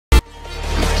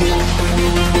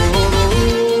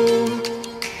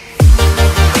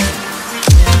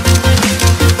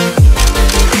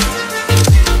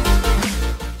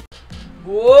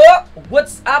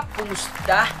What's up?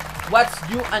 Kumusta? What's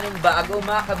new? Anong bago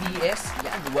mga ka-BS?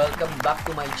 Yan, welcome back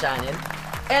to my channel.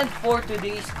 And for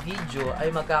today's video ay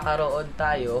magkakaroon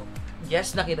tayo,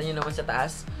 yes, nakita nyo naman sa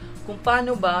taas, kung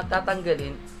paano ba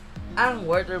tatanggalin ang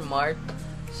watermark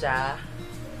sa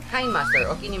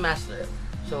KineMaster o KineMaster.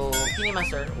 So,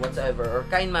 KineMaster, whatever, or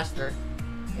KineMaster.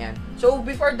 Yan. So,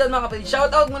 before that mga kapatid,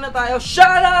 shoutout muna tayo.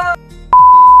 Shoutout!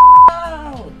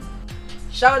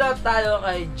 Shoutout tayo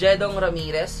kay Jedong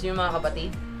Ramirez, yung mga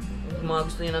kapatid. Kung mga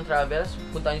gusto niyo ng travels,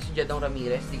 punta niyo si Jedong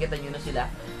Ramirez, dikitan niyo na sila.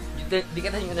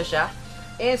 Dikitan niyo na siya.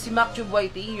 And si MacTube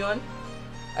YT, yun.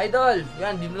 Idol,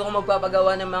 yan, dito ko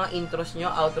magpapagawa ng mga intros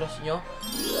nyo, outros nyo.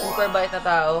 Super bait na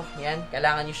tao, yan,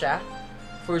 kailangan nyo siya.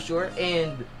 For sure.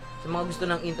 And sa mga gusto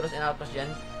ng intros and outros dyan,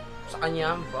 sa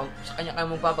kanya kayo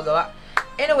magpapagawa.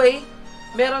 Anyway,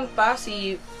 meron pa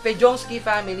si Pejongski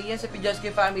Family. Yan sa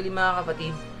Pejongski Family mga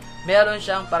kapatid. Meron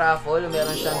siyang paraffle,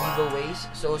 meron siyang giveaways.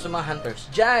 So, sa mga hunters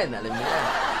dyan, alam niyo yan.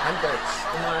 Hunters.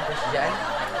 Yung mga hunters dyan,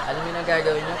 alam niyo na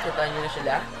gagawin nyo, puntahan nyo na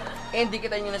sila. And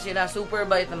dikitan nyo na sila. Super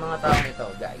bait ng mga tao nito,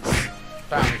 guys.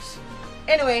 Promise.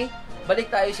 Anyway, balik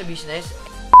tayo sa business.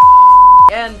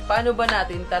 And, paano ba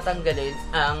natin tatanggalin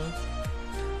ang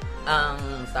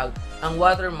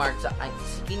watermark sa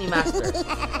KineMaster?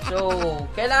 So,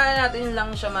 kailangan natin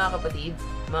lang siya mga kapatid,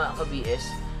 mga ka-BS,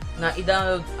 na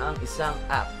i-download ang isang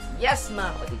app. Yes, mga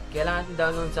kapatid. Kailangan natin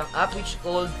download isang app which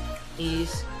called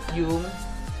is yung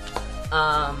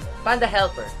Panda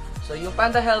Helper. So, yung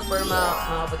Panda Helper, mga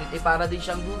kapatid, ay para din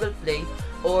siyang Google Play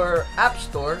or App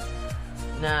Store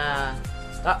na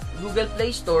Google Play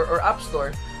Store or App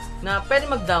Store na pwede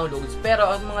mag-downloads. Pero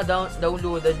ang mga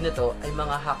downloaded nito ay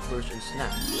mga hack versions na.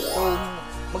 So,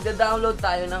 magda-download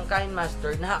tayo ng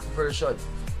KineMaster na hack version.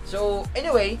 So,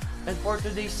 anyway, and for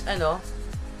today's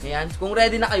ayan, kung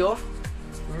ready na kayo,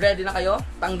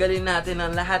 tanggalin natin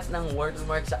ang lahat ng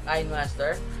watermark sa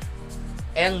KineMaster.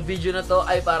 Ang video na to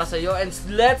ay para sa iyo, and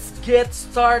let's get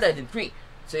started in 3,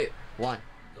 2, 1,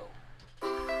 go.